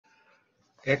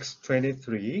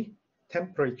X23,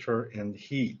 temperature and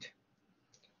heat.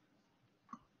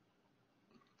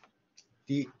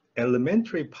 The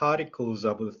elementary particles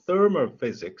of thermal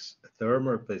physics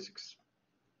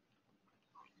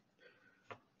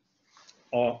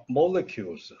are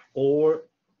molecules or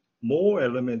more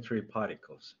elementary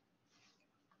particles.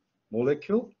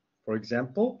 Molecule, for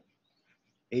example,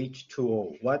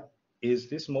 H2O. What is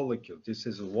this molecule? This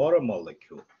is a water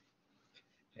molecule.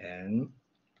 And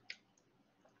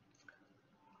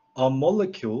a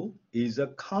molecule is a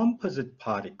composite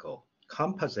particle.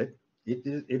 Composite, it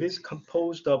is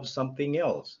composed of something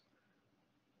else.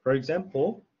 For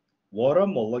example, water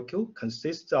molecule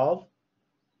consists of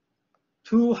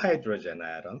 2 hydrogen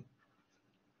atoms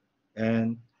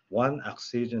and 1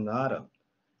 oxygen atom,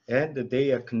 and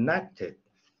they are connected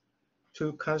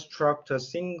to construct a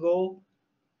single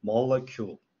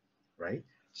molecule, right?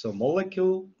 So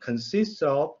molecule consists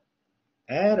of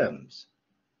atoms.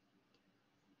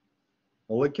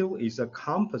 Molecule is a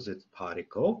composite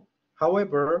particle.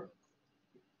 However,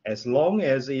 as long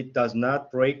as it does not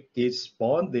break these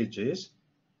bondages,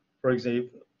 for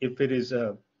example, if it is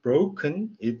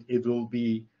broken, it will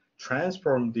be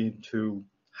transformed into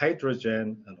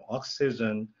hydrogen and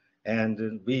oxygen,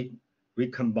 and we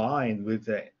combine with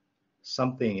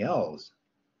something else.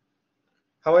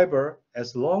 However,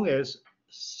 as long as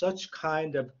such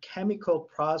kind of chemical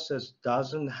process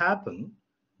doesn't happen,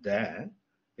 then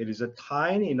it is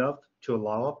tiny enough to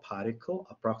allow a particle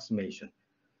approximation.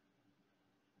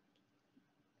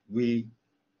 We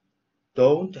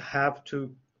don't have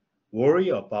to worry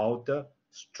about the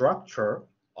structure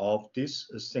of this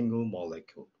single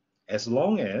molecule, as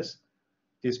long as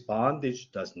this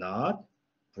bondage does not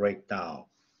break down.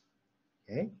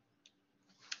 Okay?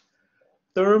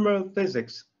 Thermal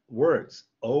physics works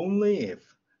only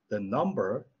if the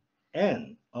number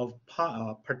n of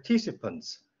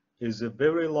participants is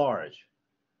very large.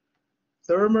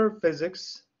 Thermal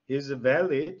physics is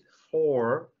valid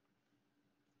for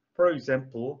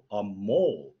example, a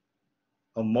mole.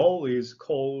 A mole is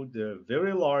called a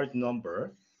very large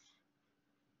number.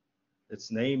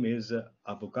 Its name is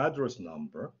Avogadro's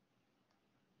number,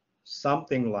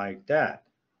 something like that.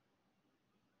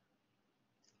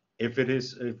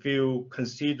 If you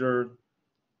consider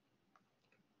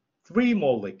 3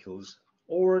 molecules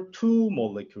or 2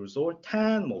 molecules or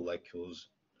 10 molecules,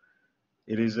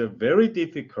 it is very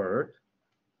difficult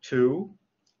to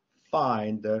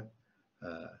find the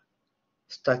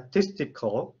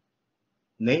statistical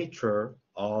nature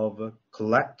of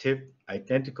collective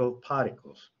identical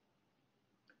particles.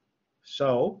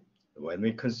 So when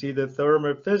we consider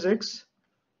thermal physics,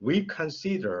 we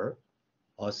consider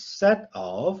a set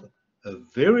of a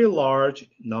very large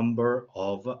number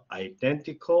of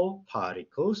identical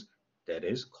particles that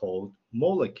is called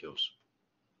molecules,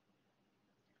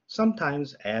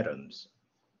 sometimes atoms.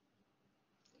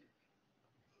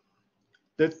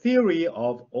 The theory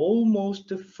of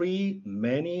almost free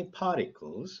many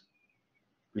particles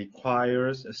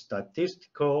requires a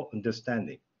statistical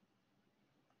understanding.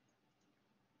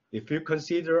 If you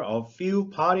consider a few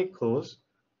particles,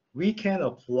 we can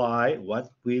apply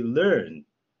what we learned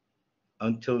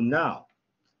until now.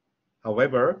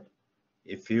 However,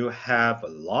 if you have a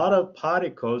lot of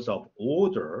particles of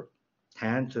order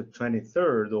 10 to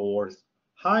 23rd or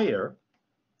higher,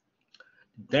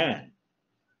 then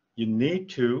you need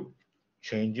to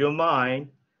change your mind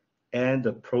and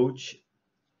approach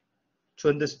to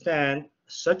understand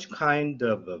such kind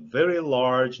of a very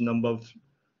large number of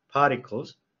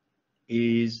particles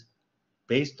is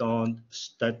based on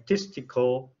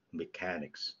statistical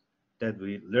mechanics that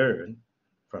we learn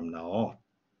from now on.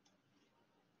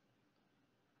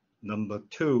 Number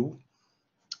 2,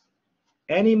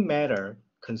 any matter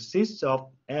consists of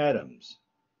atoms.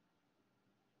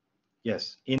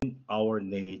 Yes, in our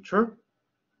nature,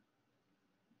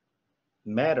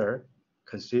 matter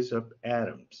consists of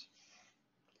atoms.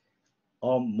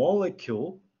 A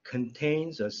molecule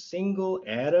contains a single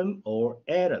atom or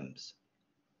atoms.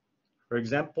 For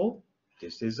example,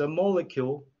 this is a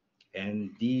molecule and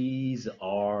these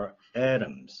are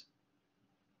atoms.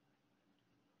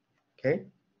 Okay?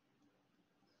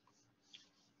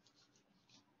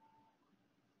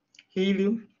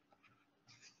 Helium,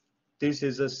 this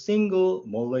is a single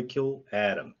molecule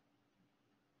atom.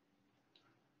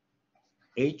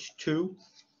 H2,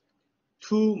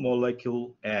 2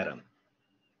 molecule atom.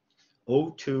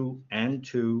 O2,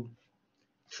 N2,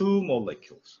 2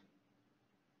 molecules.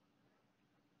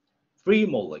 3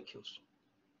 molecules.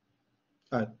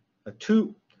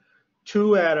 2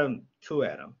 atom, 2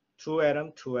 atom, 2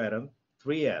 atom, 2 atom,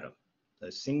 3 atom.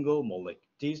 A single molecule,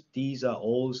 These are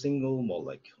all single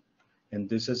molecule, and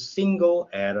this is single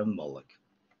atom molecule.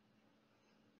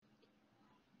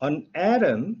 An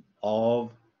atom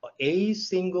of a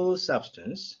single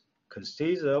substance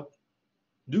consists of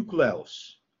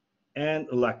nucleus and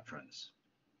electrons.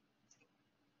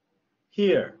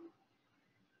 Here,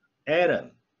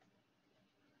 atom.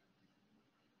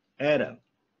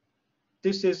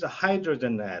 This is a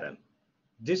hydrogen atom.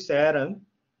 This atom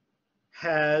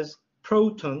has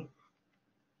proton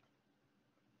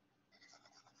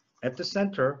at the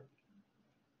center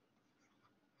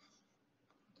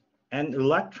and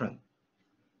electron.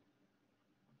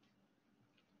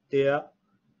 They are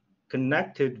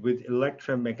connected with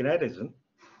electromagnetism,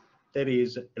 that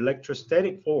is,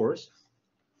 electrostatic force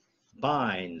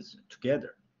binds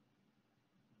together.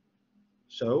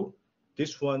 So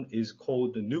this one is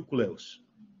called the nucleus,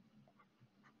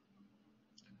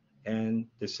 and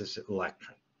this is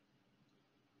electron.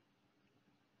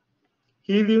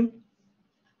 Helium,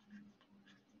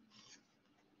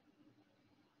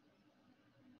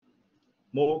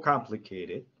 more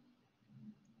complicated.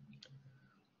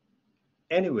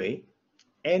 Anyway,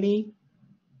 any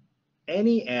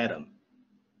atom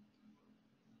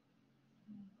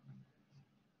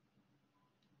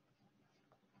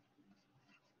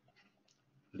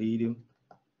lithium,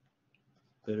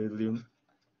 beryllium,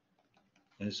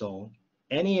 and so on,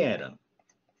 any atom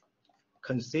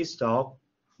consists of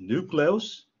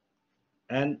nucleus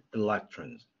and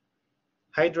electrons,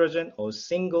 hydrogen or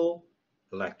single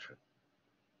electron.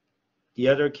 The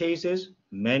other cases,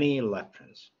 many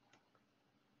electrons.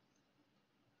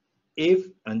 If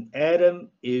an atom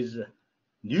is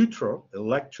neutral,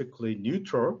 electrically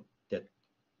neutral, that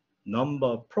number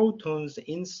of protons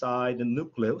inside the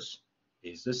nucleus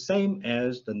is the same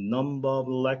as the number of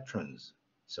electrons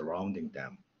surrounding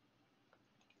them.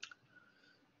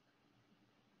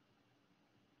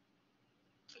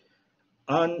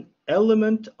 An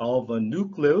element of a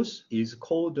nucleus is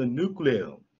called a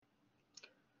nucleon.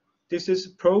 This is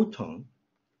proton,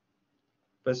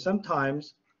 but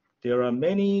sometimes there are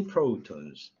many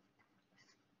protons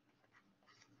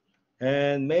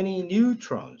and many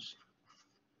neutrons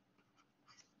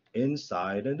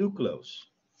inside the nucleus.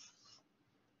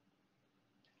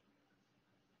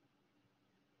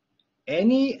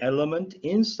 Any element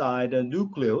inside the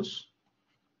nucleus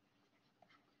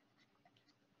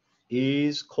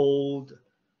is called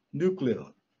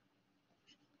nucleon.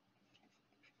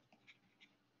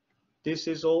 This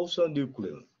is also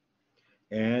nucleon,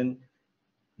 and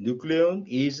nucleon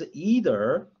is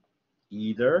either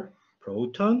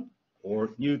proton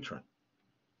or neutron,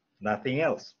 nothing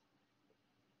else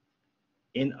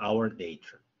in our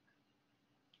nature.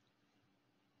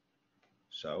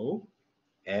 So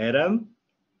atom,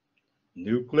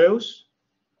 nucleus,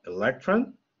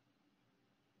 electron.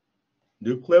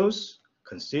 Nucleus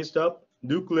consists of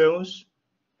nucleons,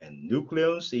 and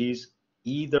nucleons is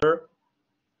either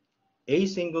a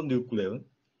single nucleon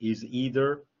is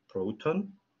either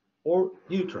proton or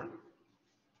neutron.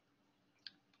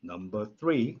 Number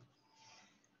 3,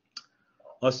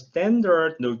 a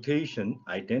standard notation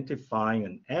identifying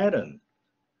an atom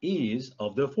is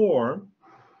of the form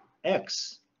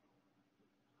X.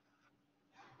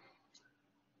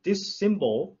 This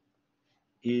symbol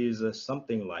is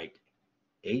something like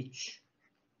H,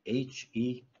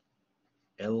 He,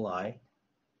 Li,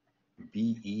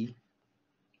 Be,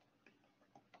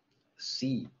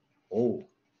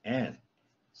 CON,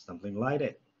 something like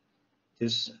that.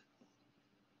 This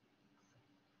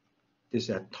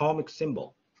atomic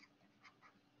symbol.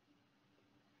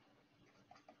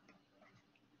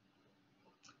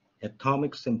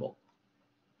 Atomic symbol.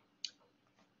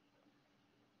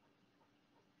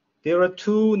 There are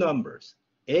two numbers,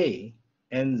 A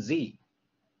and Z.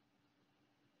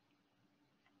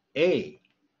 A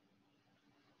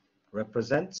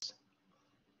represents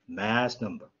mass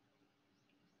number.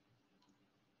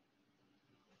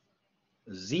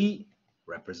 Z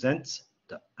represents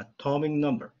the atomic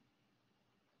number.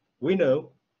 We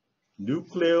know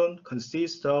nucleon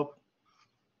consists of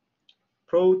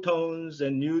protons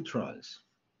and neutrons.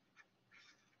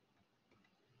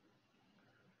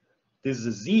 This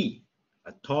Z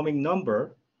atomic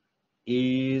number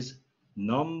is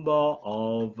number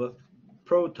of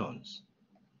protons.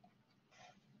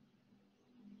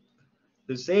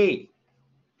 This A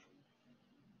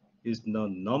is the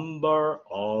number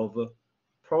of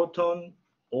proton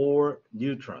or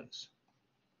neutrons.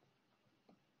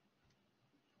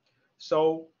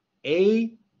 So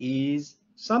A is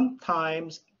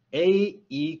sometimes A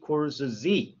equals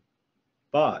Z,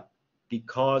 but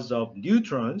because of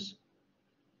neutrons,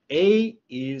 A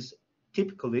is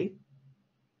typically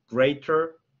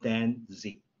greater than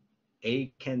Z. A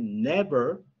can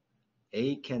never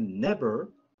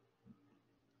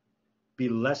be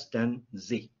less than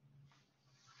Z.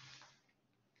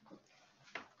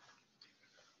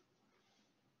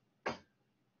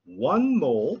 One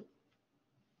mole,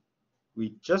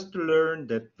 we just learned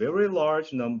that very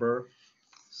large number,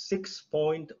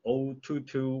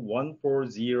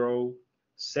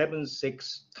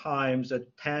 6.022140076 times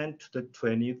 10 to the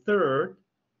 23rd.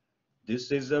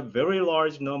 This is a very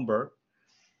large number.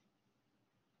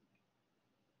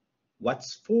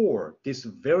 What's for this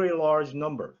very large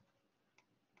number?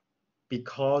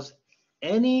 Because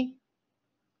any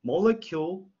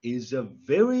molecule is a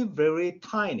very, very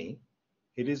tiny.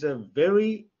 It is a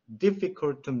very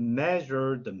difficult to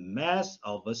measure the mass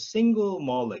of a single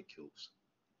molecule.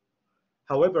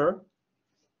 However,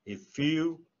 if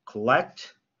you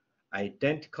collect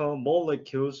identical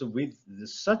molecules with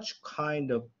such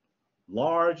kind of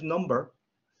large number,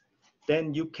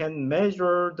 then you can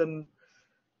measure the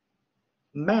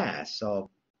mass of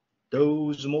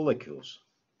those molecules.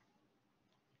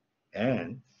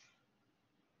 And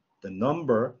the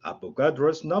number,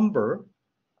 Avogadro's number,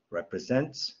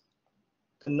 represents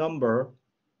the number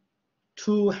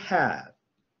to have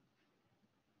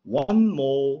 1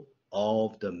 mole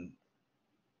of the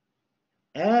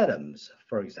atoms,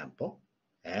 for example,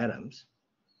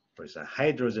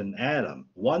 hydrogen atom,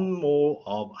 1 mole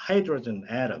of hydrogen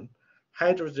atom,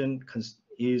 hydrogen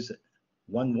is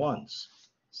 1 ounce,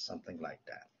 something like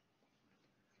that.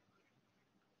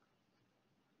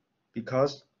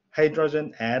 Because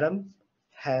hydrogen atom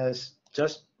has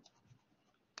just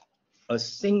a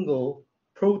single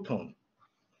proton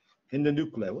in the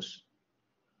nucleus,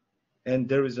 and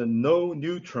there is no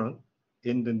neutron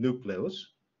in the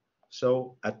nucleus.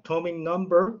 So atomic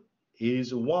number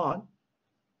is 1.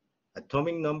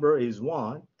 Atomic number is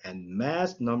 1, and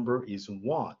mass number is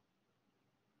 1.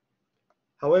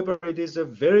 However, it is a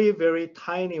very, very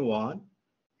tiny one.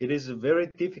 It is very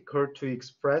difficult to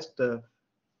express the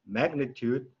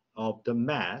magnitude of the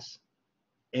mass.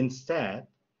 Instead,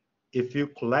 if you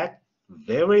collect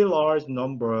very large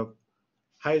number of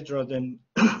hydrogen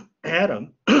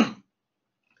atom,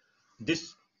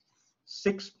 this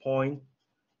 6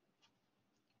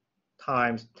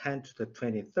 times 10 to the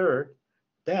 23rd,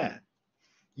 then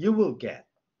you will get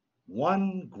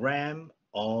 1 gram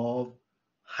of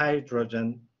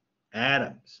hydrogen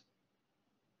atoms.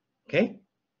 Okay,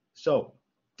 so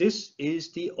this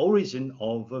is the origin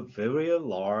of a very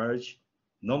large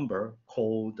number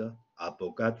called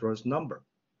Avogadro's number.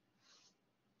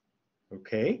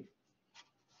 Okay,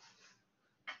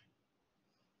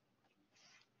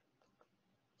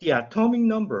 the atomic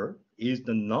number is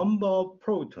the number of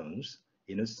protons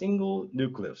in a single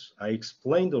nucleus. I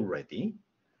explained already.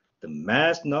 The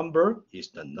mass number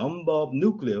is the number of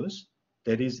nucleus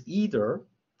that is either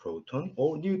proton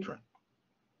or neutron.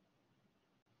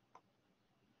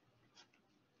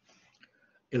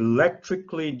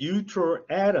 Electrically neutral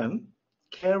atom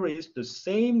carries the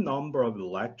same number of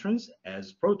electrons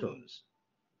as protons.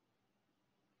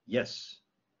 Yes.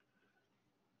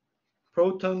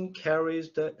 Proton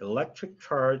carries the electric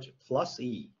charge plus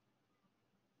E,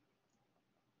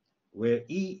 where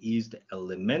E is the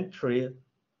elementary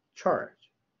charge.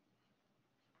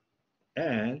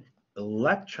 And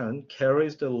electron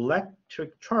carries the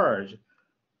electric charge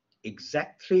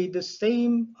exactly the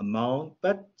same amount,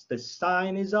 but the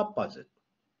sign is opposite.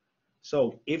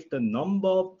 So if the number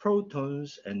of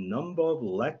protons and number of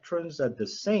electrons are the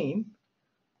same,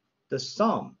 the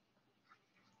sum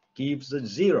gives a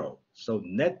 0. So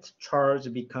net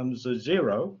charge becomes a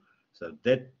 0. So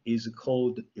that is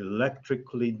called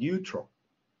electrically neutral.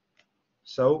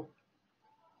 So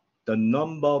the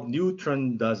number of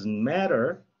neutrons doesn't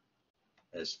matter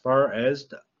as far as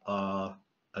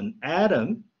an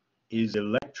atom is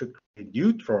electrically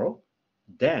neutral.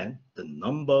 Then the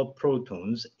number of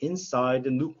protons inside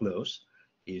the nucleus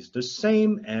is the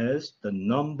same as the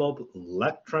number of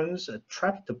electrons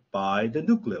trapped by the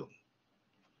nucleus.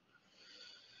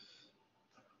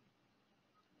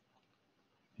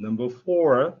 Number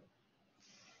 4,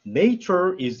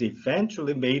 nature is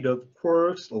eventually made of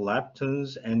quarks,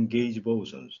 leptons, and gauge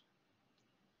bosons.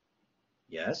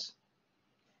 Yes.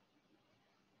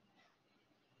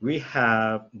 We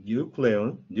have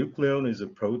nucleon. Nucleon is a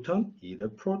proton, either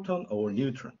proton or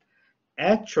neutron.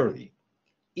 Actually,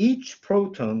 each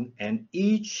proton and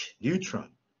each neutron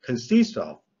consists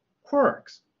of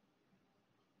quarks,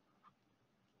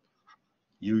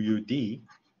 UUD,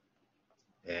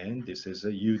 and this is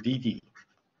a UDD.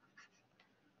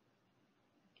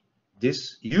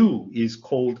 This U is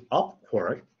called up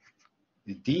quark,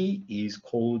 D is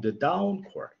called the down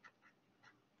quark.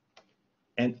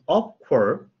 And up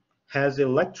quark has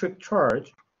electric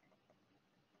charge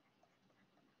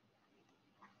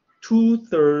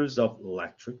 2/3 of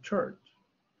electric charge.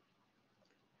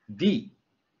 D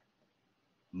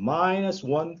minus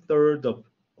 1/3 of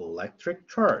electric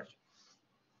charge.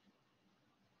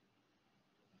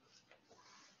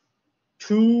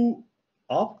 Two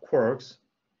up quarks,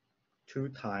 2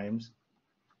 times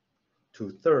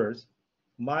 2/3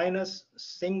 minus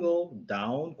single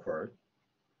down quark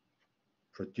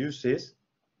produces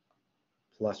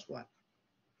 +1.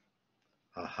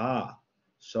 Aha!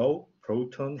 So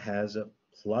proton has a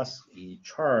plus E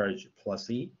charge, plus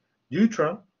E.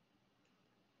 Neutron,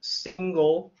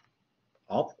 single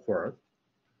up quark,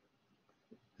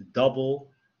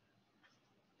 double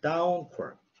down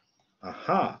quark.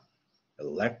 Aha!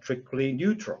 Electrically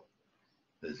neutral,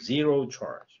 the zero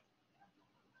charge.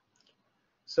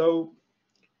 So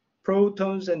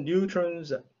protons and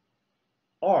neutrons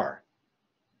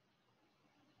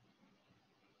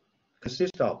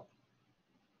consist of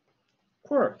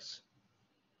quarks.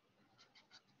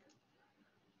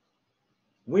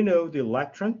 We know the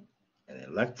electron, and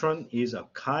electron is a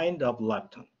kind of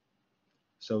lepton.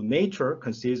 So nature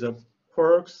consists of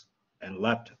quarks and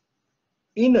lepton.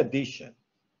 In addition,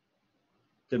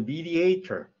 the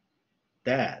mediator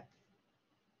that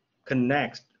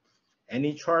connects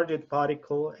any charged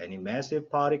particle, any massive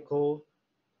particle,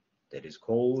 that is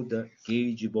called the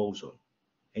gauge boson.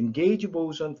 And gauge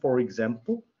boson, for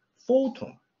example,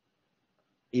 photon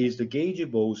is the gauge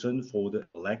boson for the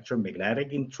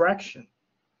electromagnetic interaction.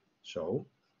 So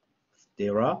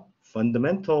there are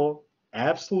fundamental,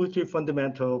 absolutely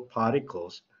fundamental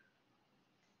particles,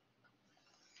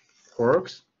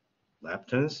 quarks,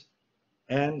 leptons,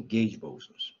 and gauge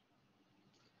bosons.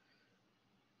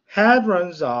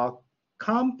 Hadrons are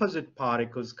composite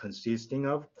particles consisting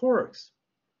of quarks.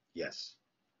 Yes,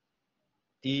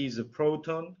 these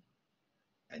proton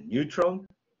and neutron,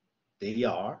 they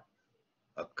are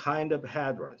a kind of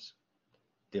hadrons.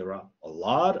 There are a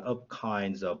lot of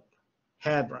kinds of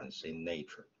hadrons in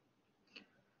nature.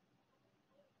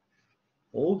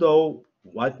 Although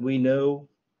what we know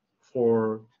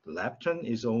for lepton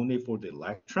is only for the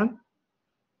electron,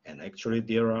 and actually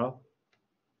there are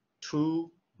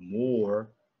two more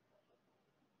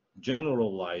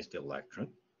generalized electrons,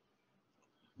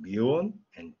 muon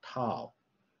and tau.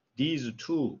 These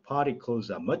two particles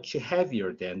are much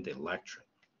heavier than the electron.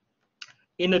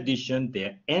 In addition,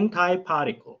 they're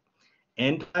antiparticle.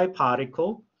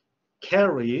 Antiparticle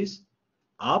carries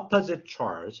opposite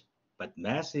charge, but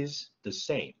mass is the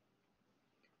same.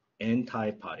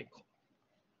 Antiparticle.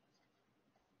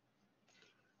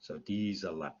 So these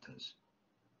are leptons.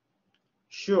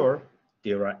 Sure,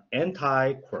 there are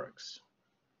anti-quarks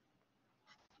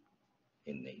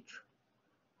in nature.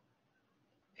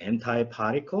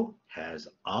 Antiparticle has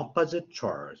opposite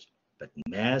charge, but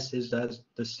mass is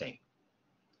the same.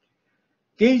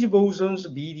 Gauge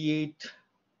bosons mediate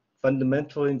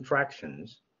fundamental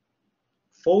interactions.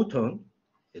 Photon,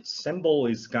 its symbol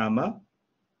is gamma,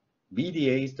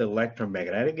 mediates the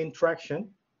electromagnetic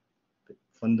interaction. The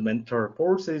fundamental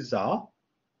forces are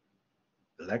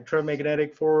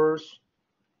electromagnetic force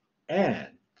and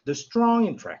the strong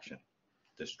interaction.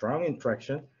 The strong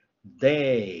interaction,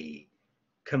 they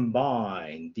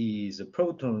combine these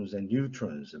protons and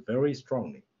neutrons very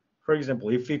strongly. For example,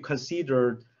 if you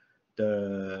consider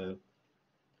the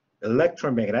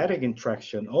electromagnetic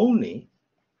interaction only,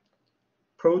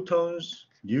 protons,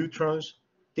 neutrons,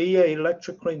 they are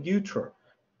electrically neutral.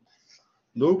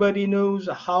 Nobody knows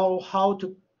how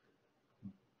to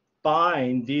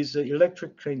bind these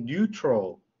electrically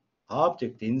neutral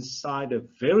objects inside a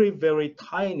very, very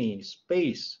tiny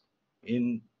space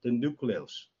in the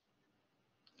nucleus.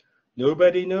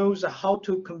 Nobody knows how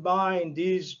to combine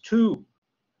these two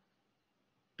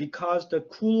because the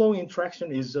Coulomb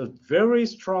interaction is very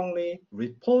strongly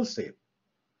repulsive.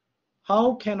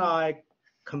 How can I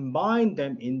combine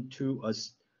them into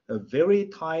a very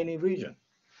tiny region?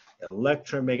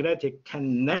 Electromagnetic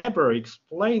can never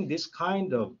explain this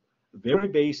kind of very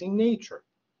basic nature.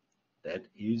 That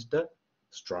is the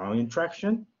strong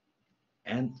interaction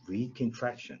and weak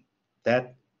interaction.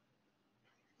 That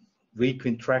weak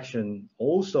interaction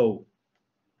also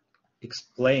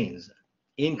explains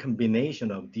in combination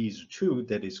of these two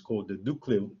that is called the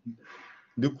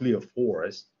nuclear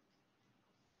force.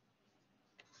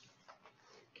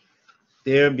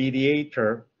 Their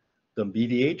mediator, the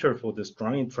mediator for the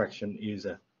strong interaction is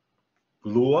a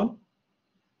gluon.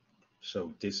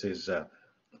 So this is a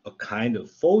kind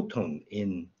of photon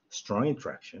in strong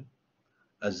interaction.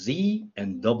 Z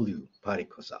and W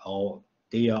particles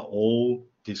they are all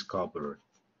discovered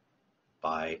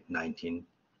by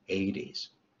 1980s.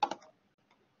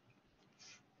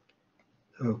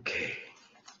 Okay.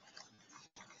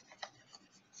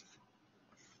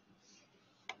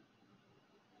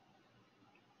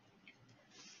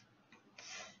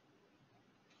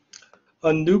 A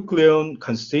nucleon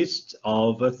consists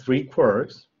of 3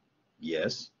 quarks.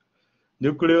 Yes,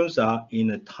 nucleons are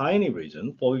in a tiny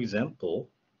region. For example,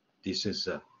 this is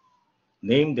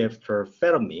named after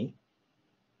Fermi,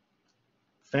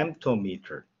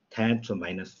 femtometer, 10 to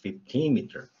minus 15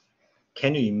 meter.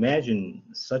 Can you imagine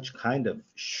such kind of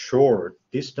short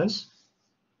distance?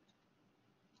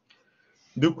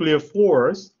 Nuclear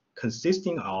force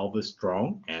consisting of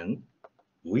strong and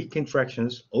weak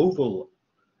interactions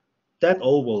that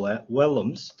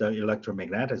overwhelms the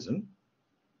electromagnetism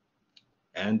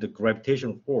and the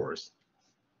gravitational force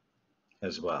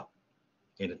as well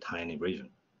in a tiny region.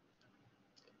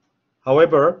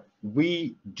 However,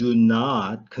 we do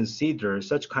not consider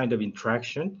such kind of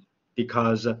interaction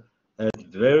because at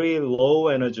very low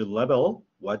energy level,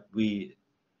 what we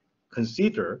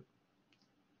consider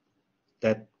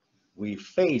that we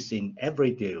face in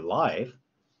everyday life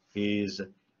is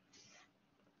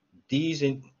these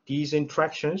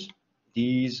interactions,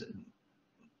 these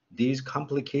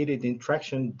complicated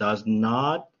interaction does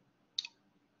not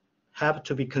have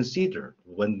to be considered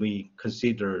when we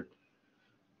consider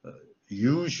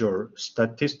usual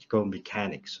statistical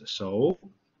mechanics. So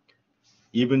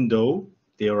even though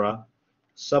there are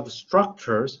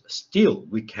substructures, still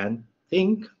we can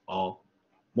think of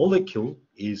molecule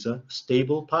is a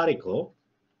stable particle,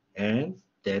 and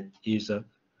that is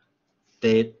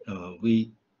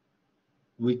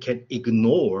we can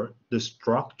ignore the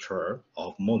structure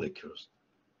of molecules.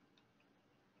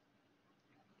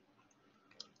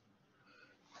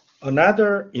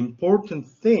 Another important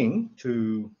thing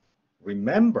to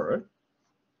remember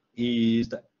is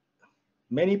that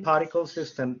many particle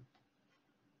systems,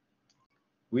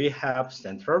 we have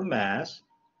center of mass,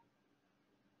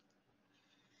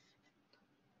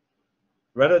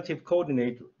 relative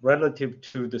coordinate relative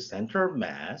to the center of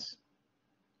mass,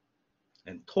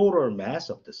 and total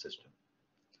mass of the system.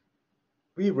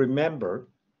 We remember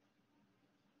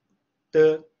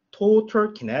the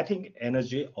total kinetic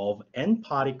energy of n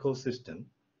particle system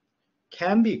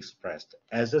can be expressed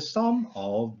as a sum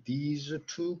of these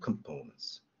 2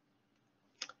 components.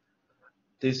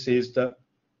 This is the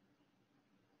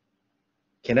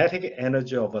kinetic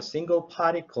energy of a single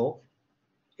particle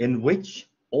in which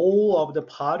all of the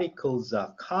particles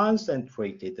are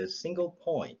concentrated at a single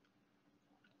point.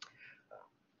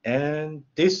 And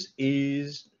this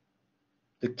is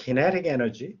the kinetic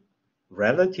energy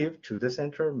relative to the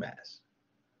center of mass.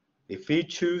 If we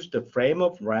choose the frame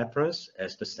of reference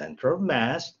as the center of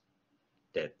mass,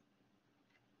 that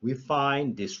we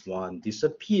find this one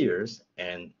disappears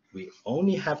and we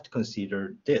only have to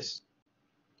consider this.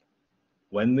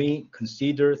 When we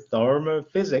consider thermal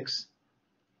physics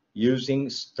using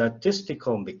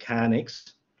statistical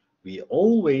mechanics, we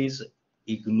always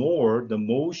ignore the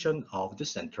motion of the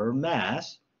center of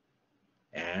mass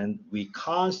and we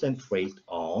concentrate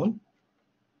on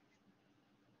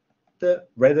the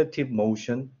relative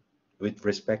motion with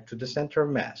respect to the center of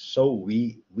mass. So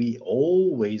we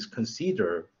always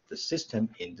consider the system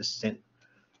in the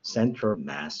center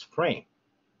mass frame.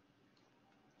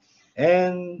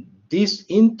 And this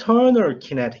internal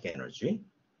kinetic energy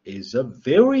is a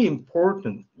very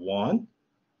important one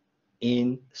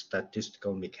in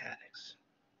statistical mechanics.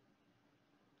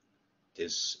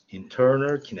 This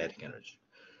internal kinetic energy.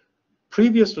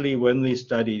 Previously, when we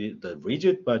studied the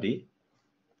rigid body,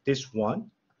 this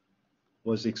one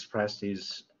was expressed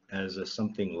as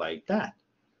something like that,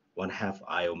 1/2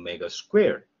 I omega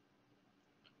squared.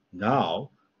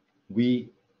 Now,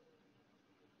 we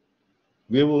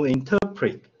will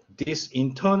interpret this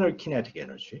internal kinetic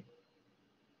energy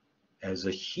as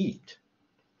a heat.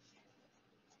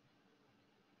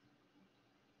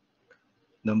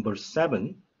 Number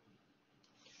 7,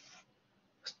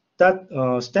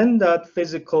 standard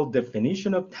physical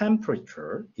definition of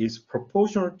temperature is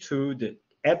proportional to the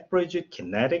average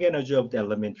kinetic energy of the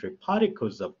elementary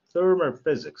particles of thermal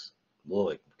physics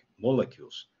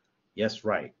molecules. Yes,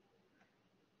 right.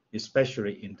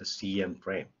 Especially in the CM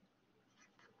frame.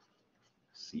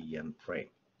 CM frame.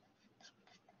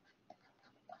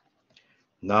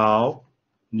 Now,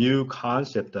 new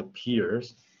concept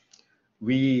appears.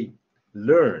 We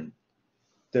learn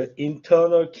the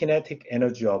internal kinetic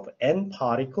energy of n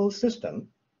particle system.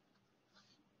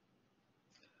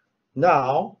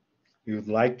 Now, we would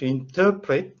like to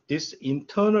interpret this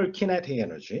internal kinetic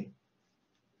energy.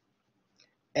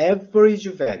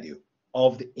 Average value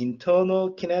of the internal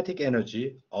kinetic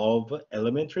energy of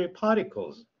elementary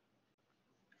particles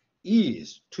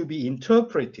is to be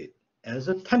interpreted as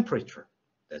a temperature.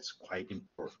 That's quite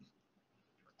important.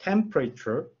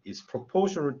 Temperature is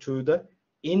proportional to the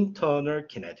internal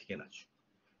kinetic energy.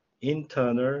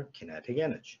 Internal kinetic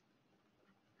energy.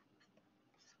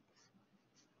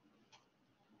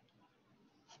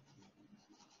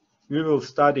 We will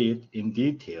study it in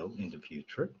detail in the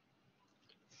future.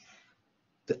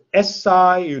 The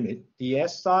SI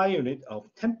unit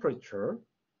of temperature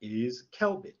is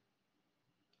Kelvin.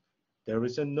 There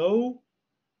is no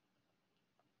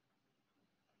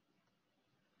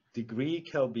degree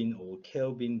Kelvin or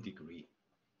Kelvin degree.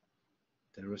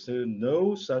 There is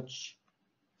no such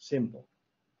symbol,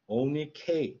 only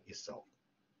K itself.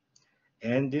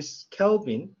 And this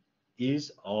Kelvin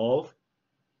is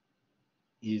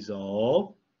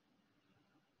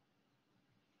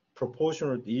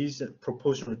proportional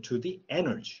to the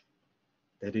energy.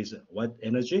 That is what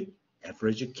energy?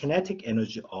 Average kinetic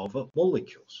energy of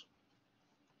molecules.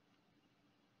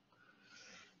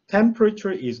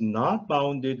 Temperature is not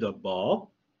bounded above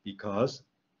because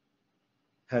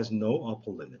has no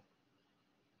upper limit.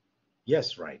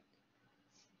 Yes, right.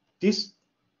 This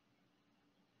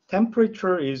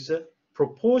temperature is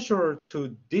proportional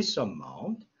to this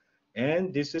amount,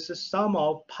 and this is a sum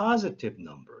of positive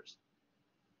numbers.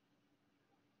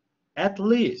 At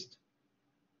least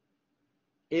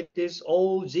it is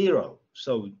all zero.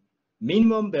 So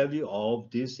minimum value of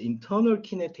this internal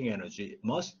kinetic energy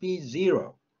must be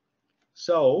zero.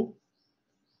 So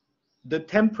the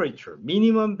temperature,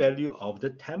 minimum value of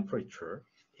the temperature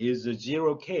is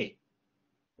 0K,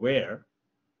 where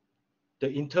the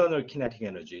internal kinetic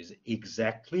energy is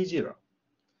exactly zero.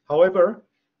 However,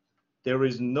 there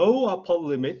is no upper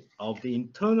limit of the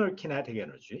internal kinetic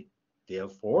energy.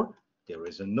 Therefore, there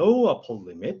is no upper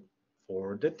limit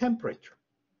for the temperature.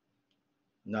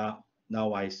 Now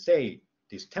I say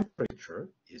this temperature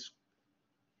is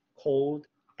called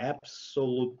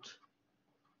absolute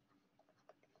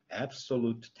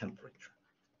temperature.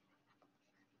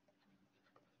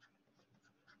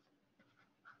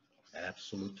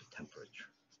 Absolute temperature.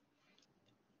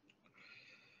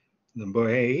 Number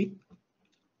 8,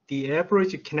 the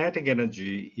average kinetic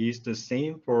energy is the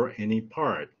same for any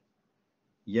part.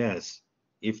 Yes,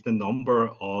 if the number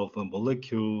of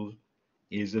molecules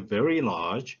is very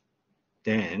large,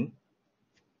 then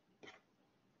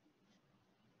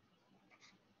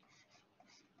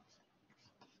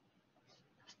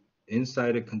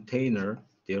inside a container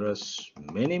there are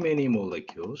many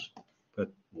molecules, but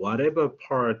whatever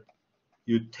part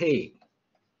you take,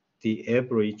 the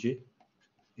average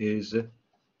is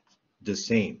the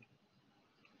same.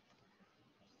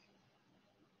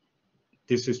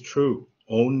 This is true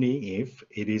only if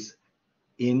it is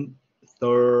in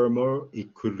thermal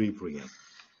equilibrium.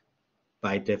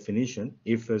 By definition,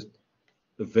 if a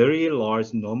very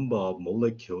large number of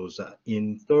molecules are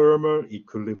in thermal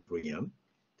equilibrium,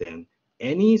 then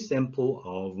any sample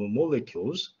of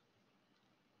molecules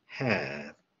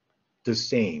have the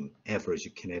same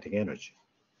average kinetic energy.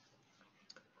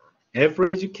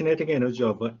 Average kinetic energy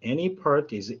of any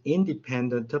part is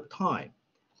independent of time.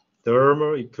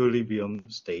 Thermal equilibrium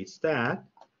states that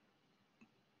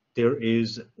it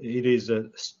is a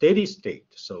steady state,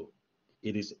 so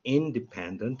it is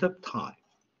independent of time.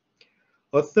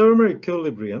 A thermal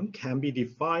equilibrium can be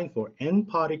defined for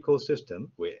n-particle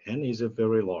system where n is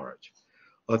very large.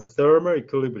 A thermal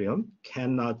equilibrium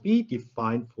cannot be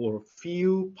defined for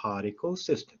few particle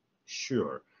system.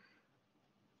 Sure,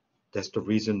 that's the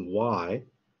reason why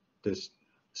the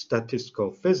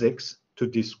statistical physics to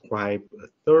describe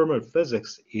thermal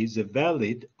physics is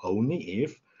valid only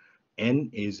if n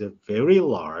is very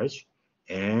large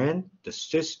and the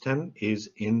system is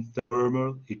in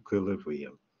thermal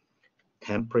equilibrium.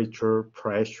 Temperature,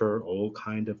 pressure, all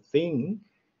kind of thing,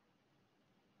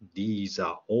 these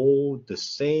are all the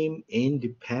same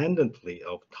independently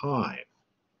of time.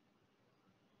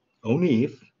 Only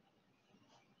if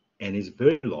n is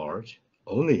very large,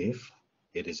 only if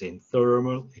it is in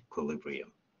thermal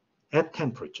equilibrium at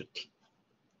temperature T.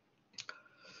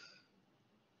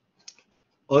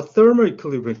 A thermal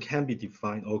equilibrium can be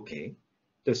defined, okay.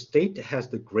 The state has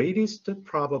the greatest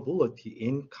probability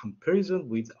in comparison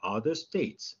with other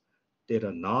states that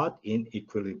are not in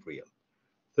equilibrium.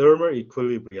 Thermal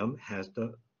equilibrium has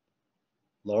the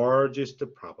largest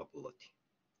probability.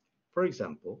 For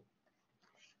example,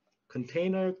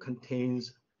 container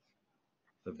contains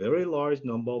a very large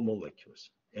number of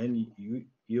molecules, and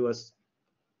you are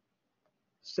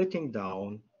sitting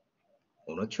down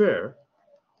on a chair,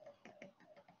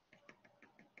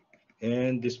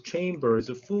 and this chamber is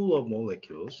full of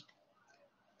molecules.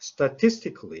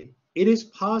 Statistically, it is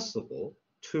possible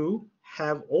to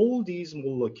have all these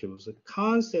molecules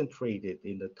concentrated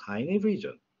in a tiny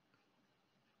region.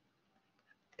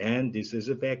 And this is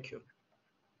a vacuum.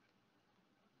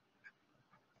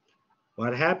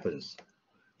 What happens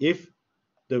if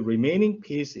the remaining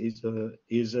piece is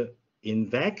in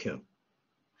vacuum?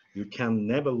 You can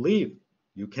never live.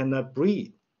 You cannot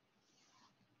breathe.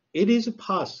 It is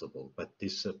possible, but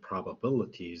this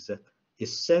probability is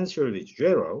essentially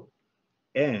zero,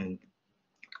 and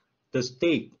the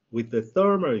state with the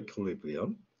thermal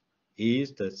equilibrium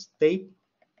is the state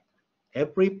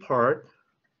every part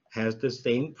has the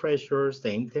same pressure,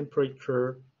 same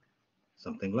temperature,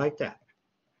 something like that.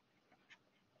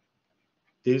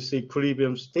 This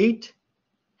equilibrium state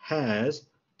has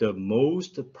the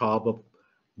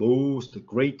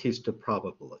greatest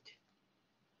probability.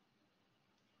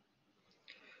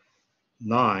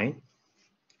 9.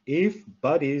 If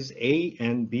bodies A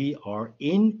and B are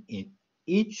in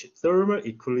each thermal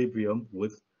equilibrium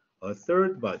with a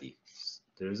third body,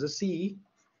 there's a C,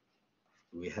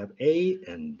 we have A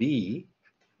and B.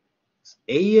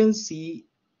 A and C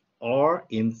are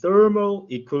in thermal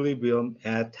equilibrium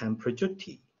at temperature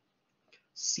T.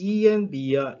 C and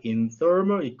B are in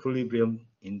thermal equilibrium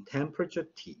in temperature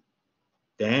T.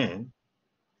 Then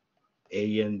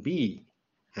A and B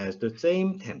has the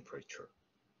same temperature.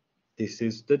 This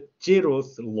is the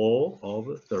zeroth law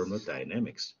of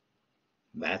thermodynamics.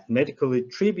 Mathematically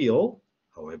trivial,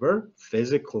 however,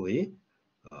 physically,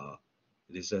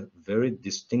 it is a very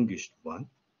distinguished one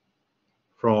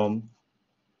from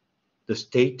the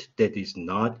state that is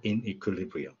not in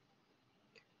equilibrium.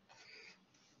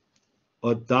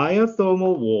 A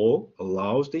diathermal wall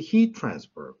allows the heat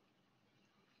transfer.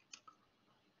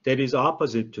 That is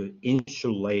opposite to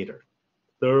insulator.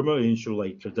 Thermal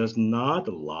insulator does not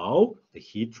allow the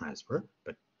heat transfer,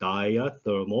 but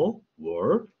diathermal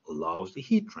wall allows the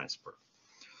heat transfer.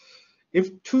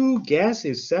 If two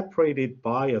gases separated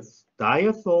by a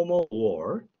diathermal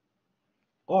wall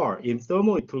are in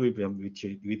thermal equilibrium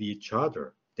with each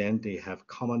other, then they have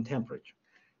common temperature.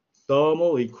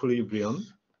 Thermal equilibrium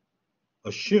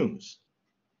assumes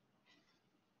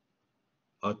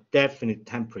a definite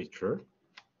temperature,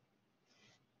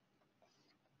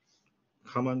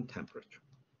 common temperature.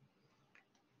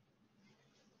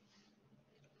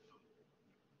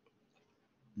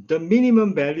 The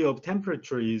minimum value of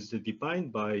temperature is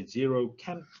defined by 0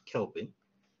 Kelvin.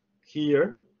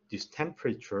 Here, this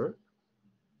temperature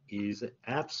is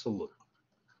absolute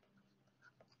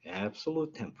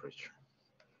temperature.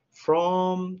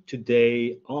 From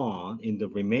today on, in the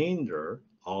remainder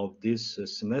of this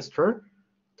semester,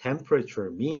 temperature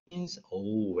means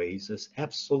always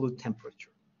absolute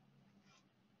temperature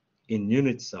in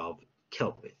units of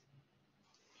Kelvin.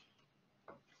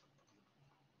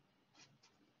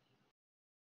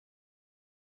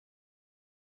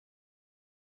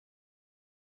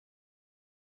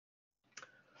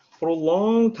 For a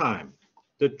long time,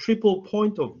 the triple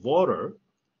point of water,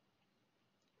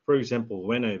 for example,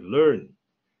 when I learned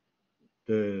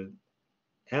the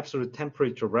absolute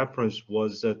temperature reference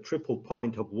was a triple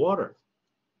point of water,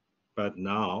 but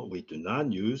now we do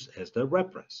not use as the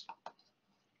reference.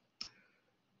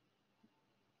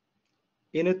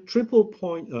 In a triple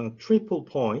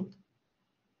point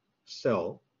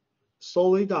cell,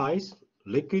 solid ice,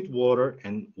 liquid water,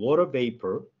 and water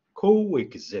vapor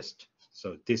coexist.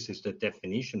 So this is the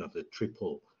definition of the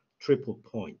triple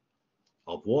point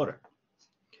of water.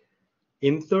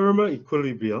 In thermal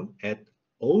equilibrium, at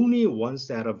only one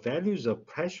set of values of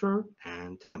pressure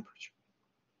and temperature.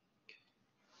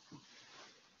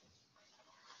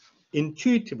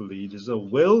 Intuitively, it is a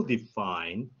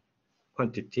well-defined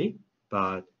quantity,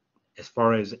 but as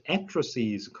far as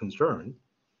accuracy is concerned,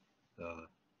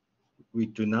 we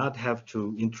do not have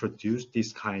to introduce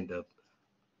this kind of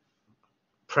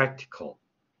practical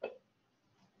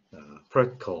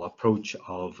approach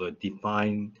of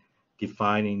defining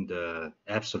the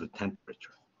absolute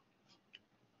temperature.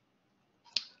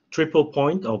 Triple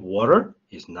point of water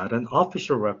is not an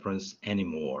official reference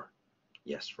anymore.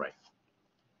 Yes, right.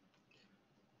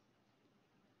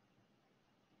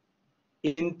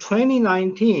 In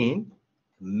 2019,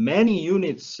 many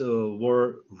units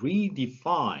were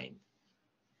redefined.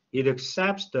 It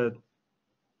accepts the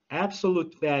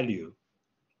absolute value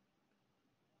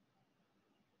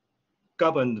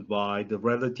governed by the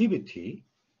relativity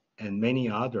and many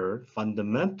other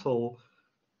fundamental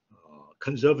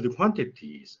conservative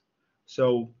quantities.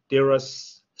 So there are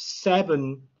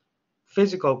 7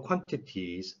 physical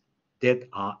quantities that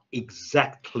are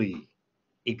exactly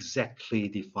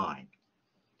defined.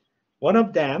 One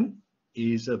of them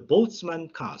is a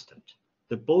Boltzmann constant.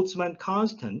 The Boltzmann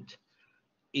constant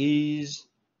is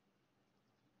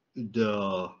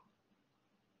the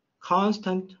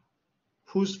constant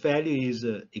whose value is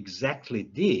exactly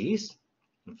this,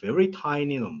 a very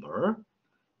tiny number,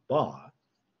 but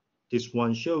this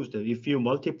one shows that if you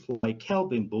multiply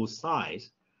Kelvin both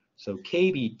sides, so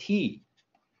kBT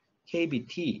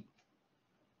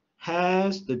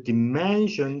has the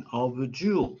dimension of a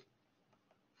joule.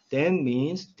 That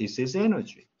means this is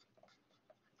energy.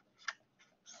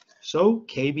 So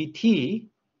kBT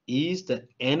is the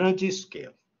energy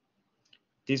scale.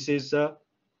 This is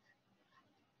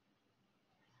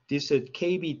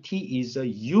kBT is a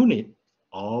unit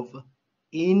of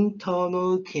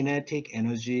internal kinetic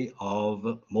energy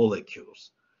of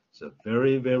molecules. So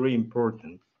very, very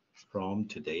important from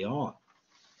today on.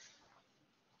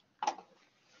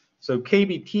 So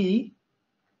kBT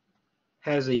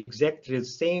has exactly the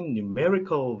same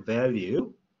numerical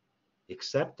value,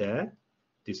 except that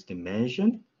this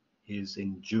dimension is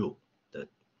in joule. The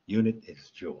unit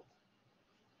is joule.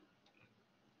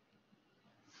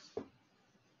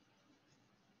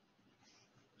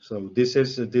 So this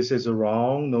is a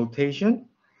wrong notation.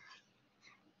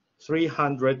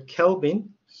 300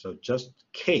 Kelvin, so just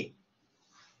K.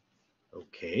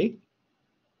 Okay.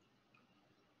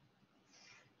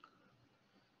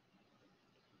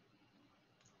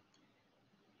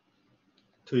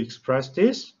 To express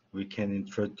this, we can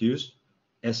introduce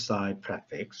SI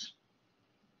prefix.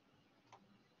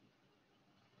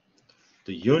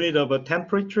 The unit of a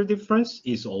temperature difference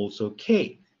is also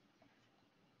K.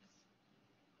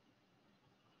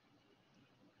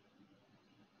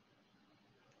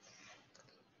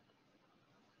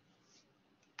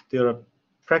 There are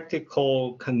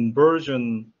practical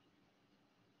conversion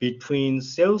between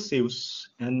Celsius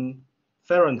and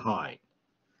Fahrenheit.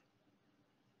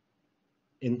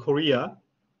 In Korea,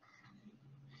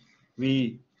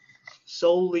 we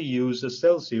solely use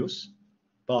Celsius,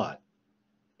 but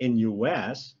in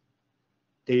US,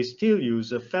 they still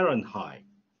use Fahrenheit.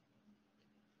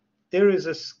 There is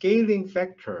a scaling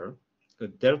factor, the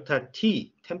delta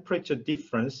T, temperature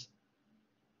difference,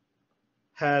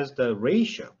 has the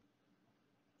ratio,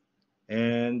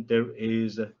 and there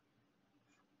is a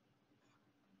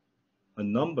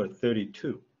number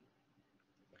 32.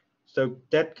 So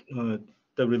that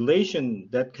the relation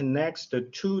that connects the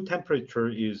two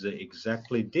temperatures is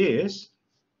exactly this.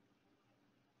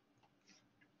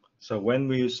 So when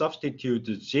we substitute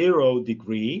 0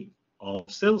 degree of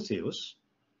Celsius,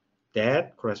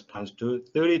 that corresponds to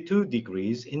 32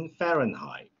 degrees in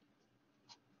Fahrenheit.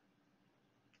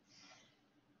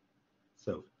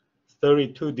 So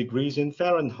 32 degrees in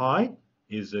Fahrenheit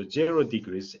is 0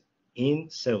 degrees in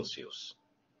Celsius.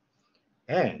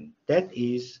 And that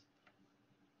is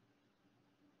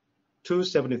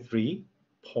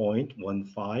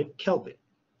 273.15 Kelvin.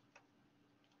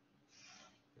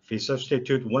 If we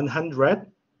substitute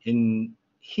 100 in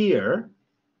here,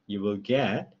 you will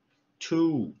get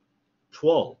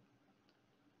 212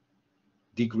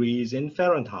 degrees in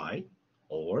Fahrenheit,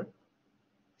 or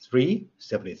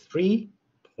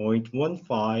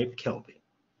 373.15 Kelvin.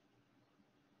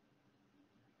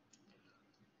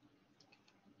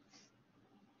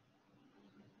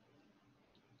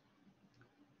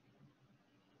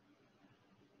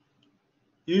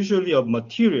 Usually a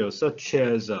material such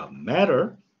as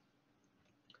matter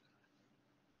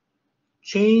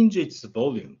change its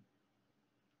volume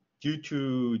due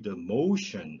to the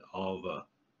motion of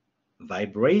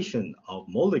vibration of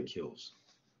molecules.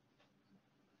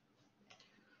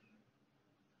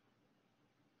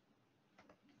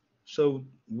 So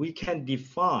we can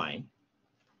define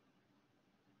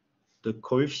the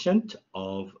coefficient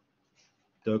of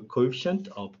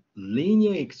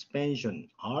linear expansion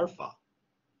alpha,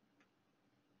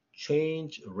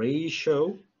 change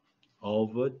ratio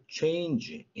of a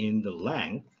change in the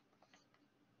length,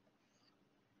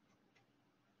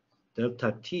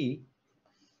 delta T.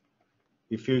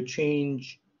 If you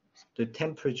change the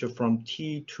temperature from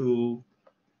T to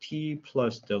T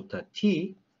plus delta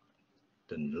T,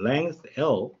 the length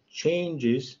L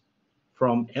changes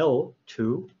from L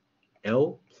to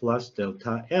L plus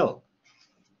delta L.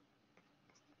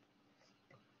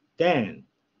 Then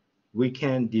we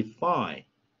can define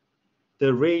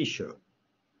the ratio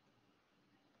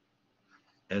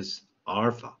as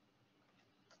alpha.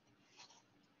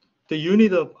 The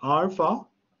unit of alpha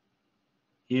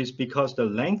is because the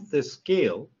length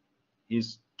scale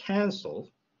is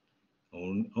cancelled,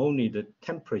 only the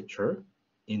temperature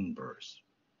inverse.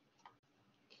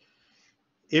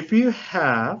 If you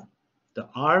have the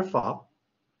alpha,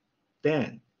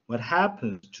 then what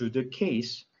happens to the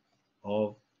case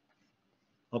of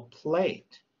a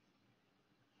plate?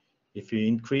 If you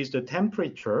increase the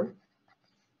temperature,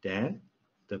 then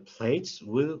the plates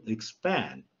will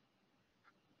expand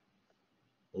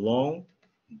along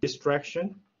this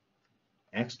direction,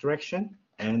 x direction,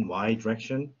 and y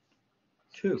direction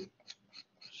too.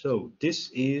 So this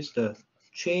is the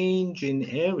change in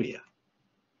area.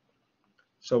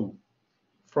 So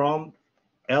from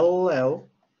LL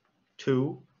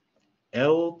to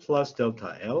L plus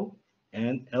delta L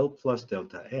and L plus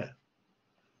delta L.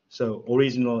 So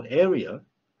original area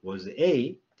was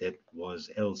A, that was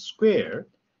L squared,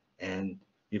 and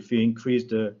if you increase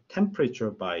the temperature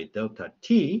by delta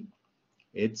T,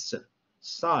 its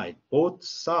side, both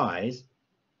sides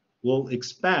will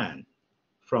expand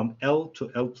from L to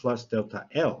L plus delta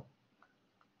L.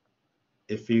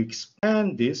 If you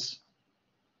expand this,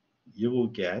 you will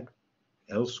get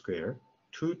L squared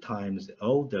 2 times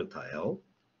L delta L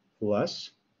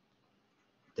plus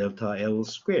delta L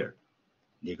squared.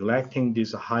 Neglecting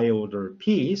this high order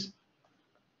piece,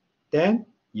 then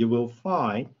you will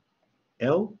find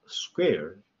L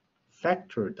squared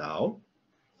factored out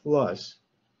plus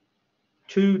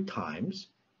 2 times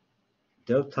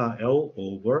delta L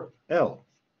over L.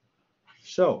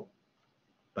 So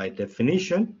by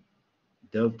definition,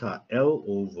 delta L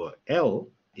over L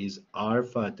is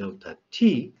alpha delta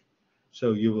T.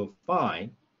 So you will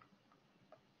find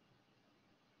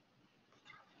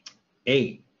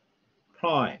A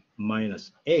prime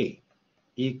minus A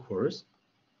equals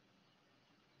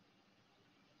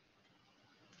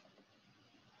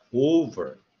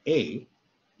over A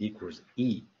equals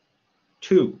E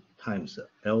 2 times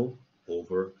L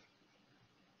over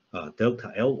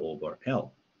delta L over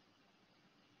L.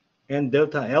 And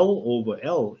delta L over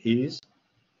L is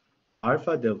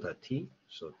alpha delta T,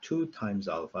 so 2 times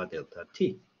alpha delta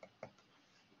T.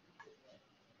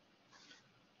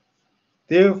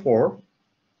 Therefore,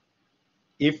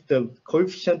 if the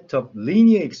coefficient of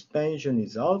linear expansion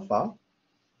is alpha,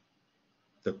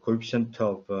 the coefficient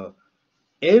of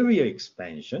area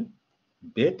expansion,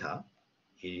 beta,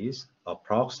 is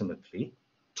approximately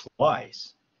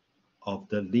twice of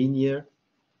the linear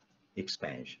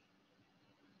expansion.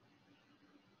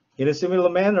 In a similar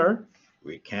manner,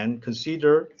 we can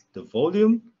consider the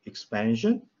volume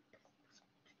expansion.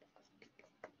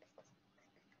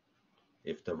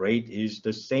 If the rate is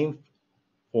the same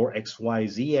for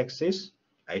XYZ axis,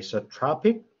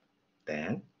 isotropic,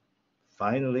 then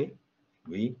finally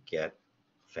we get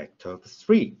factor of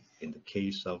 3 in the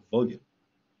case of volume.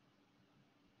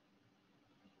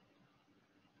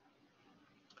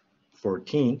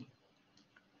 14.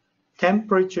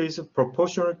 Temperature is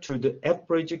proportional to the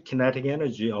average kinetic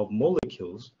energy of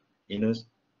molecules in a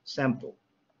sample.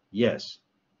 Yes,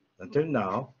 until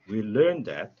now we learned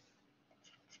that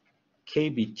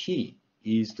KBT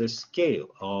is the scale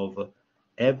of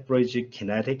average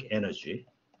kinetic energy,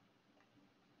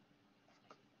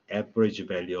 average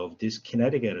value of this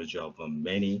kinetic energy of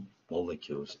many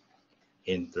molecules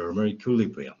in thermal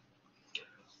equilibrium.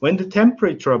 When the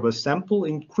temperature of a sample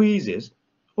increases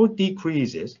or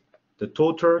decreases, the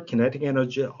total kinetic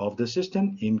energy of the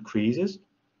system increases,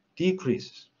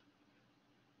 decreases.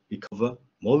 Because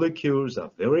molecules are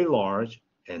very large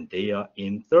and they are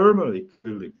in thermal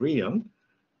equilibrium,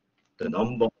 the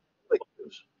number of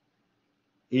molecules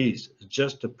is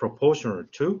just proportional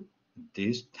to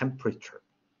this temperature.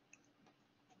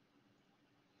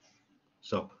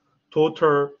 So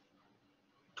total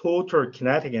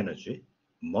kinetic energy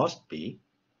must be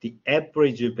the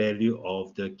average value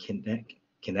of the kinetic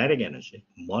energy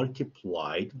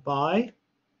multiplied by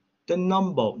the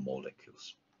number of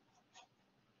molecules.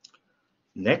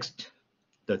 Next,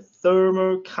 the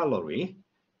thermal calorie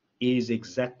is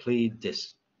exactly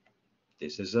this.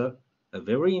 This is a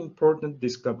very important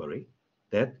discovery,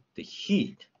 that the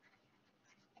heat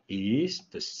is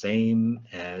the same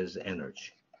as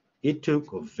energy. It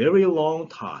took a very long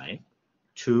time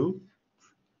to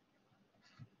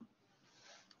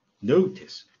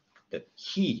notice that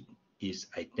heat is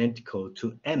identical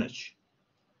to energy.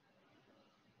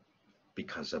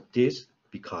 Because of this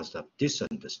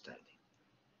understanding,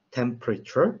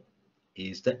 temperature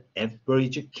is the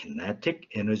average kinetic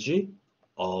energy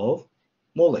of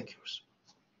molecules.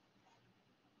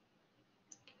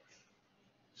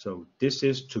 So this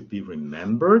is to be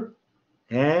remembered,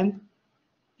 and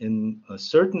in a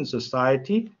certain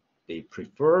society, they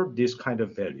prefer this kind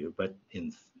of value, but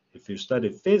if you study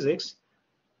physics,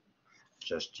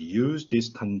 just use this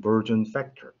conversion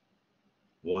factor.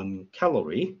 1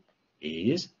 calorie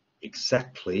is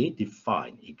exactly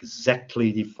defined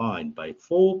by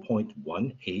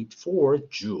 4.184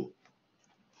 joule.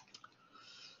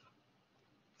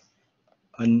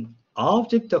 An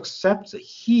object accepts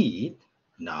heat.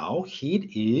 Now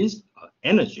heat is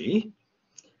energy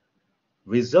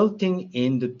resulting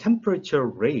in the temperature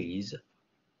raised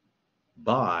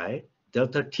by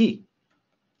delta T,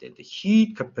 the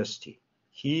heat capacity.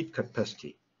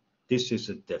 This is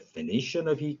a definition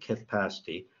of heat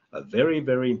capacity, very,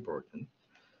 very important.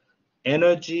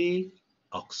 Energy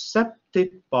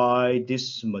accepted by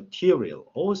this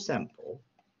material or sample.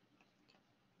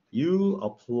 You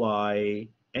apply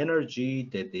energy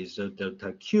that is a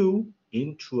delta Q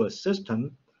into a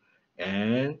system,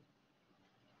 and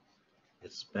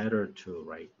it's better to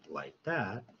write like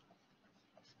that.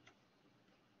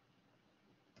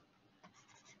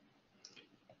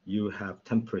 You have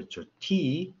temperature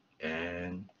T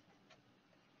and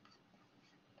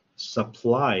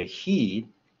supply heat,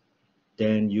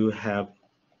 then you have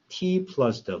T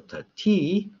plus delta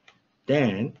T,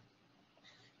 then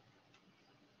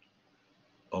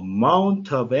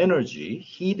amount of energy,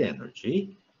 heat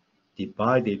energy,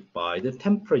 divided by the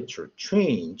temperature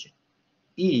change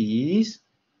is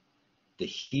the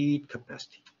heat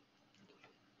capacity.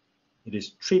 It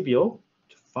is trivial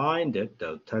to find that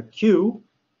delta Q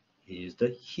is the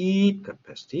heat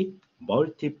capacity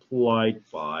multiplied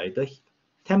by the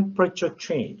temperature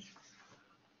change.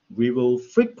 We will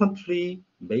frequently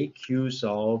make use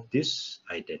of this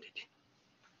identity.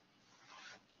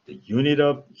 The unit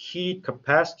of heat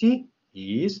capacity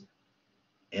is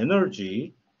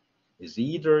energy is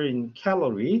either in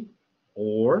calorie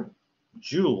or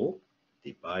joule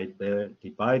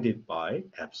divided by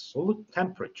absolute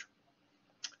temperature.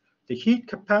 The heat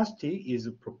capacity is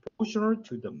proportional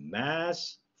to the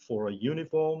mass for a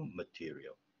uniform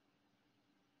material.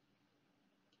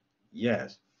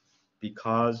 Yes,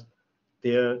 because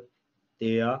they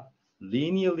are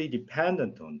linearly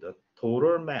dependent on the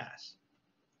total mass.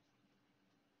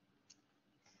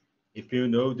 If you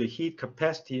know the heat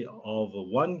capacity of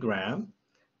 1 gram,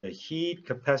 the heat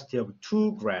capacity of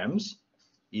 2 grams,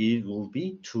 it will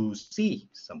be 2C,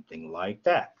 something like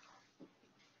that.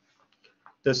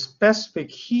 The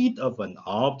specific heat of an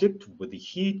object with the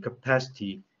heat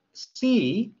capacity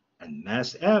C and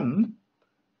mass m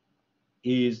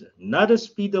is not the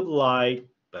speed of light,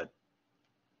 but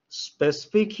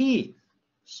specific heat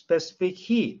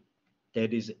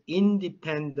that is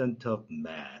independent of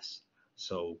mass.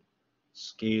 So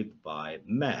scaled by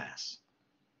mass.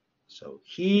 So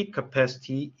heat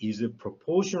capacity is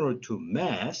proportional to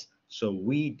mass. So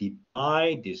we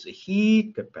divide this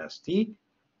heat capacity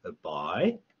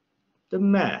by the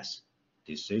mass.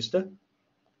 This is the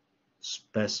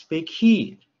specific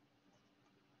heat.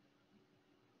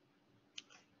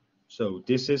 So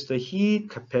this is the heat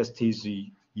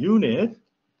capacity unit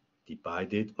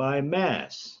divided by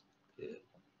mass.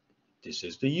 This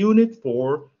is the unit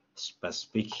for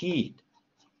specific heat.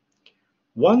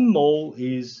 1 mole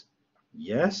is,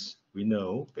 yes, we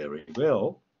know very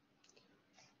well,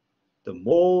 the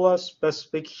molar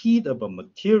specific heat of a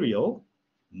material,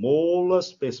 molar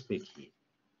specific heat.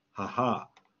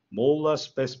 Molar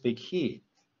specific heat.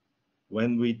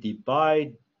 When we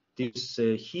divide this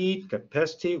heat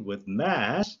capacity with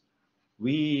mass,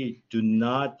 we do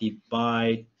not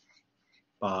divide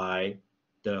by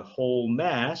the whole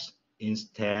mass,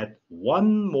 instead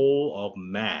 1 mole of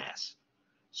mass.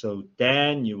 So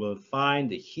then you will find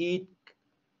the heat,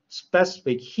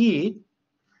 specific heat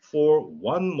for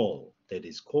 1 mole. That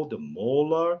is called the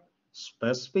molar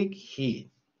specific heat.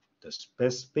 The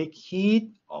specific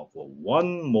heat of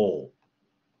 1 mole.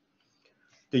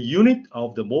 The unit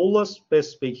of the molar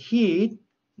specific heat,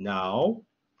 now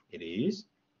it is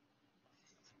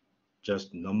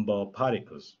just number of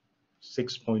particles,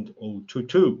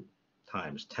 6.022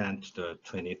 times 10 to the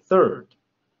 23rd.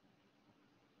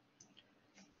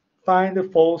 Find the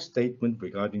false statement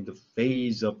regarding the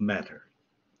phase of matter.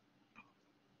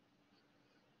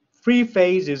 3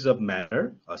 phases of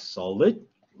matter are solid,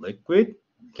 liquid,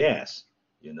 gas.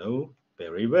 You know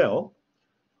very well.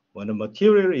 When a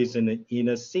material is in a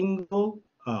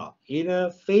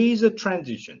phase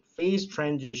transition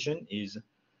is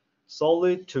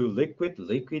solid to liquid,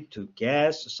 liquid to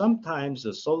gas, sometimes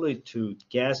a solid to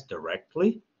gas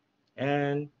directly,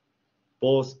 and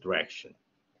both direction.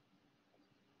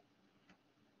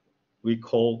 We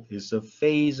call this a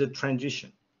phase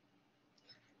transition.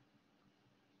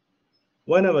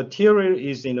 When a material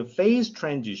is in a phase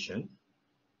transition,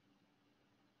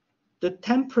 the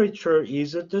temperature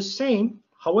is the same.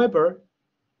 However,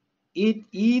 it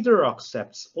either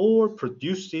accepts or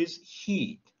produces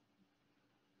heat.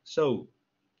 So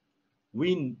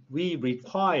we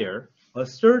require a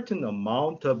certain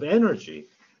amount of energy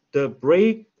to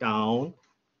break down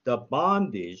the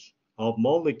bondage of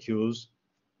molecules,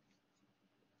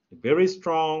 very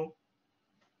strong,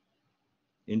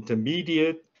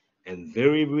 intermediate, and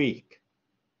very weak.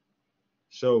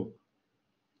 So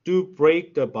to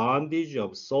break the bondage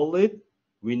of solid,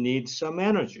 we need some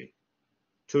energy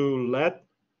to let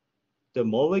the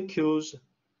molecules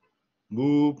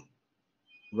move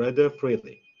rather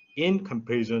freely in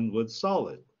comparison with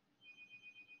solid.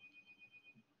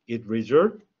 It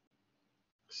results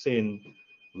in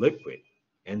liquid,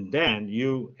 and then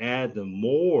you add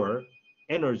more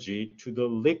energy to the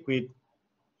liquid,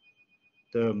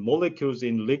 the molecules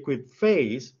in liquid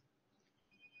phase,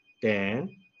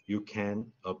 then you can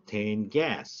obtain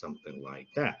gas, something like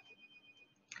that.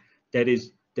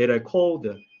 That I call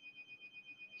the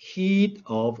heat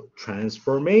of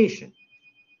transformation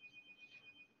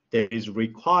that is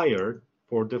required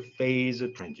for the phase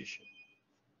transition.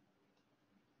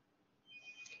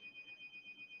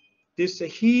 This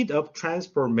heat of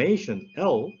transformation,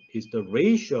 L, is the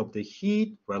ratio of the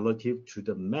heat relative to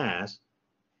the mass,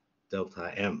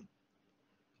 delta M.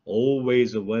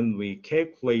 Always when we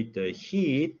calculate the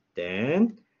heat,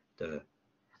 then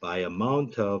by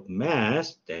amount of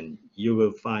mass, then you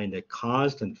will find a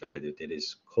constant value that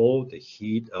is called the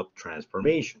heat of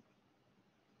transformation.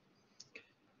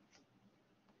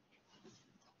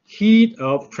 Heat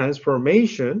of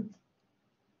transformation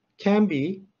can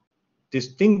be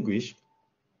distinguished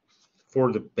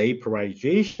for the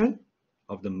vaporization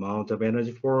of the amount of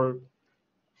energy for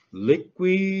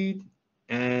liquid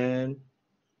and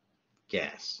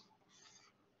gas.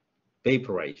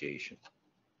 Vaporization.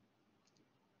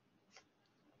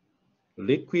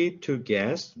 Liquid to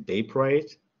gas,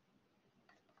 vaporize.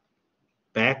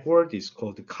 Backward is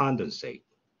called condensate.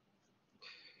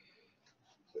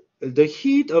 The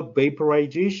heat of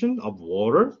vaporization of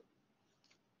water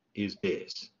is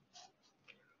this.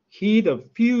 Heat of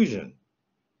fusion.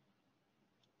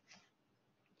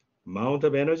 Amount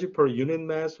of energy per unit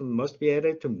mass must be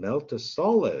added to melt a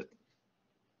solid.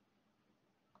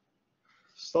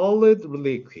 Solid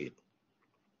liquid.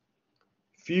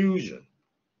 Fusion.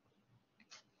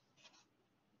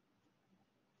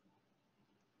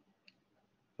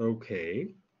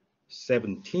 Okay.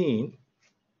 17.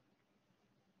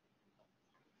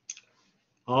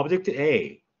 Object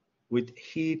A with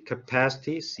heat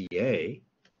capacity Ca,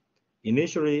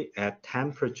 initially at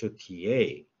temperature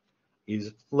Ta,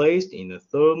 is placed in a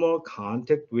thermal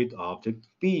contact with object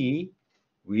B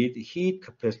with heat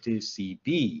capacity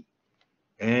Cb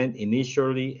and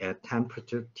initially at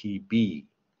temperature Tb.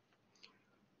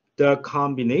 The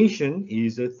combination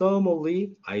is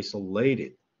thermally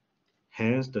isolated.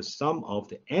 Hence, the sum of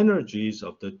the energies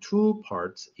of the two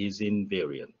parts is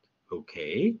invariant.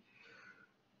 Okay?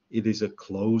 It is a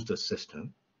closed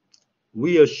system.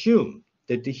 We assume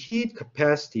that the heat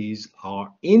capacities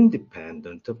are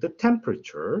independent of the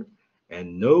temperature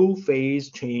and no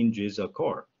phase changes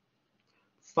occur.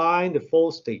 Find the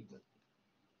false statement.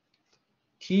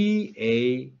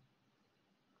 Ta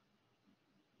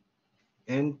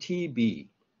and Tb.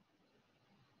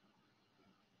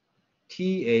 Ta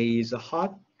is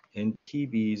hot and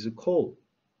Tb is cold.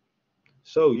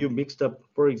 So you mixed up,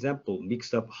 for example,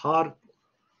 mixed up hot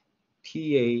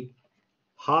Ta,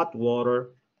 hot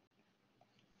water,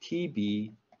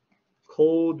 Tb,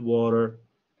 cold water,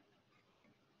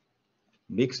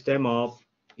 mix them up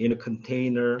in a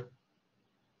container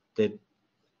that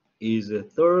is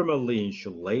thermally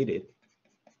insulated.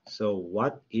 So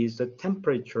what is the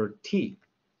temperature T?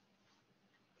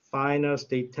 Final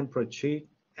state temperature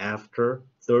after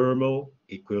thermal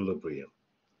equilibrium.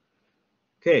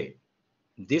 Okay,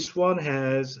 this one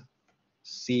has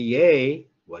Ca.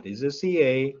 What is the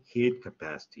Ca? Heat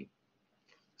capacity.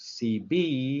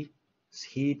 Cb is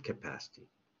heat capacity.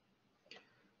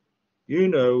 You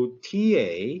know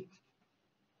Ta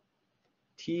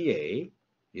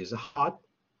is hot,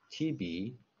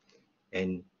 Tb,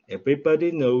 and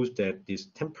everybody knows that this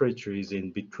temperature is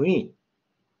in between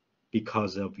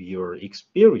because of your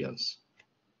experience.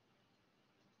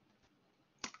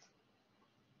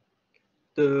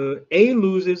 The A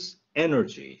loses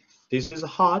energy. This is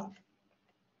hot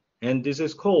and this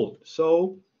is cold.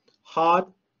 So hot,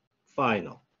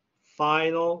 final,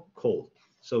 cold.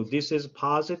 So this is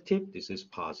positive, this is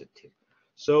positive.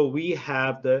 So we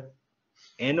have the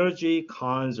energy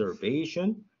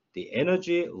conservation, the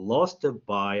energy lost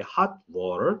by hot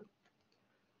water,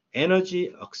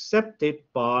 energy accepted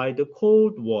by the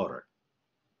cold water,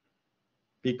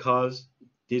 because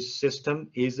this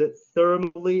system is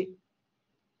thermally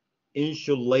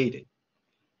insulated.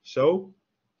 So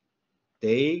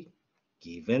they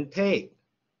give and take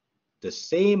the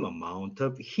same amount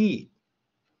of heat.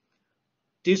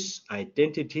 This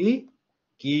identity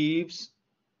gives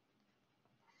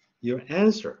your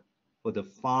answer for the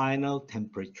final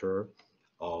temperature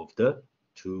of the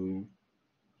two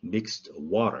mixed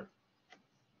water.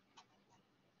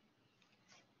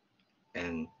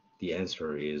 And the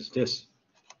answer is this.